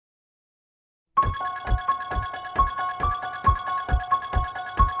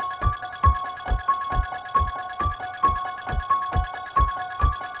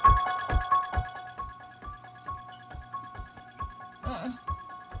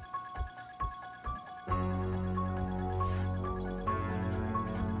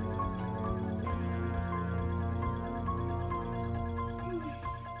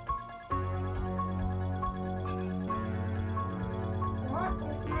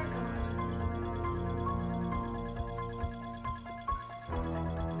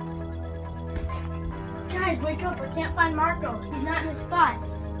Guys, wake up. I can't find Marco. He's not in his spot.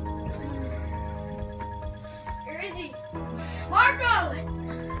 Where is he? Marco!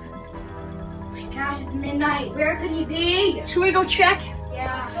 Oh my gosh, it's midnight. Where could he be? Should we go check?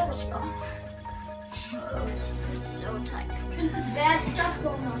 Yeah. Let's go. I'm so tired. There's bad stuff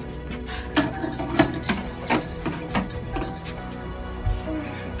going on.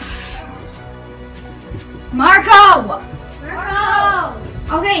 Marco! Marco!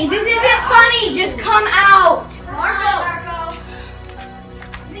 Okay, this isn't funny. Just come out. Marco!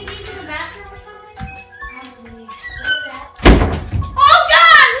 You think he's in the bathroom or something? Probably. What's that? Oh,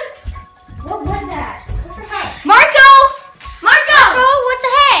 God! What was that? What the heck? Marco! Marco, what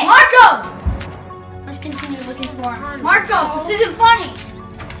the heck? Marco! Let's continue looking for him. Marco, this isn't funny.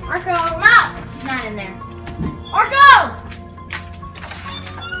 Marco, come out. He's not in there. Marco!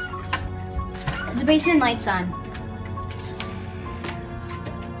 The basement light's on.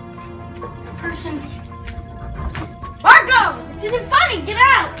 Person. Marco! This isn't funny! Get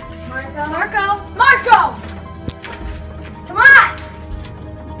out! Marco! Come on!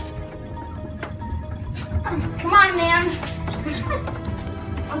 Come on, man.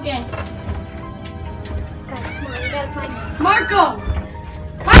 Okay. Guys, come on. We gotta find him. Marco!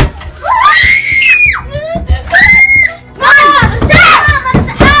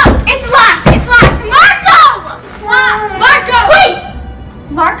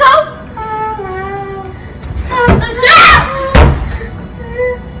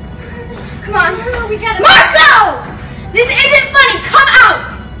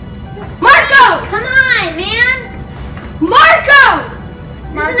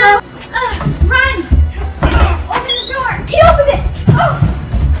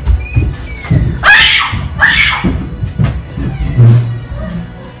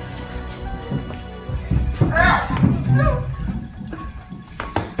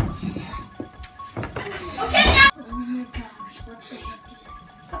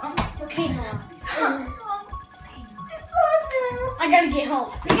 I gotta get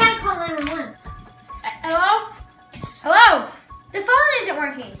home. We gotta call 911. Hello? Hello? The phone isn't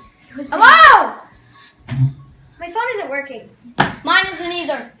working. Hello? My phone isn't working. Mine isn't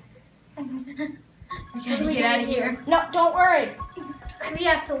either. We gotta get out of here. No, don't worry. We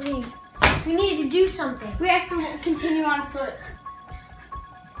have to leave. We need to do something. We have to continue on foot.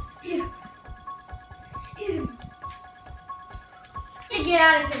 To get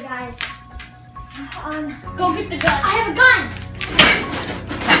out of here, guys. Go get the gun. I have a gun.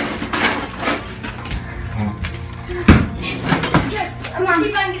 Here, come on. See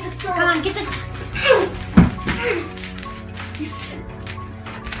if I can get this door. Come on, get the.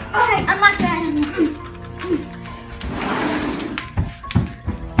 Okay, unlock that.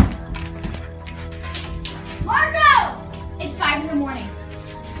 Marco! It's 5 in the morning.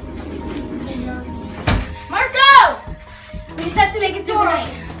 Marco! We just have to make it through the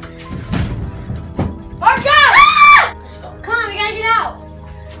night. Marco! Ah! Come on, we gotta get out.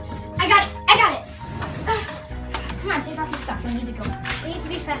 I got it. Come on, take off your stuff. We need to go. We need to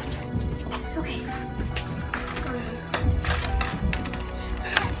be faster. Okay.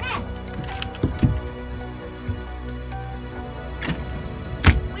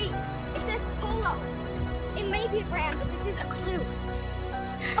 Wait, it says Polo. It may be a brand, but this is a clue.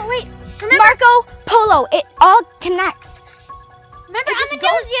 Oh wait, remember? Marco, Polo, it all connects. Remember on the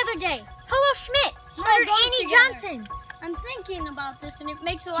news the other day, Polo Schmidt murdered Annie Johnson. I'm thinking about this and it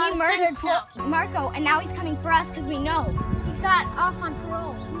makes a lot of sense now. Marco, and now he's coming for us because we know. He got off on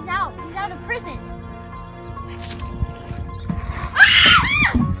parole. He's out. He's out of prison.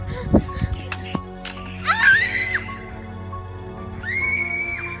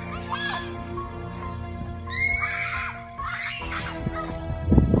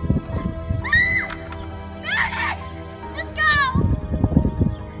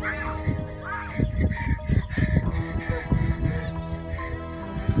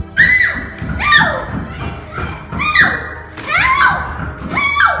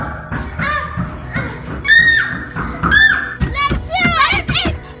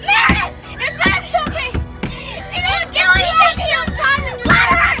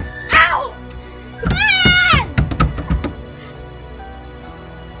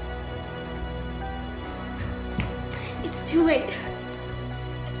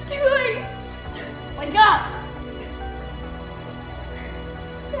 Wake up!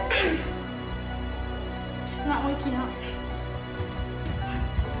 She's not waking up.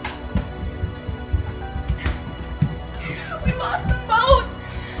 We lost the boat!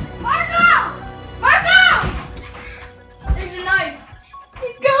 Marco! Marco! There's a knife.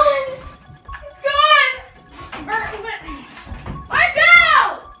 He's gone! He's gone! Marco!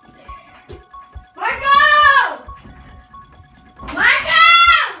 Marco! Marco!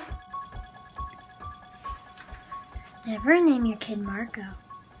 Never name your kid Marco.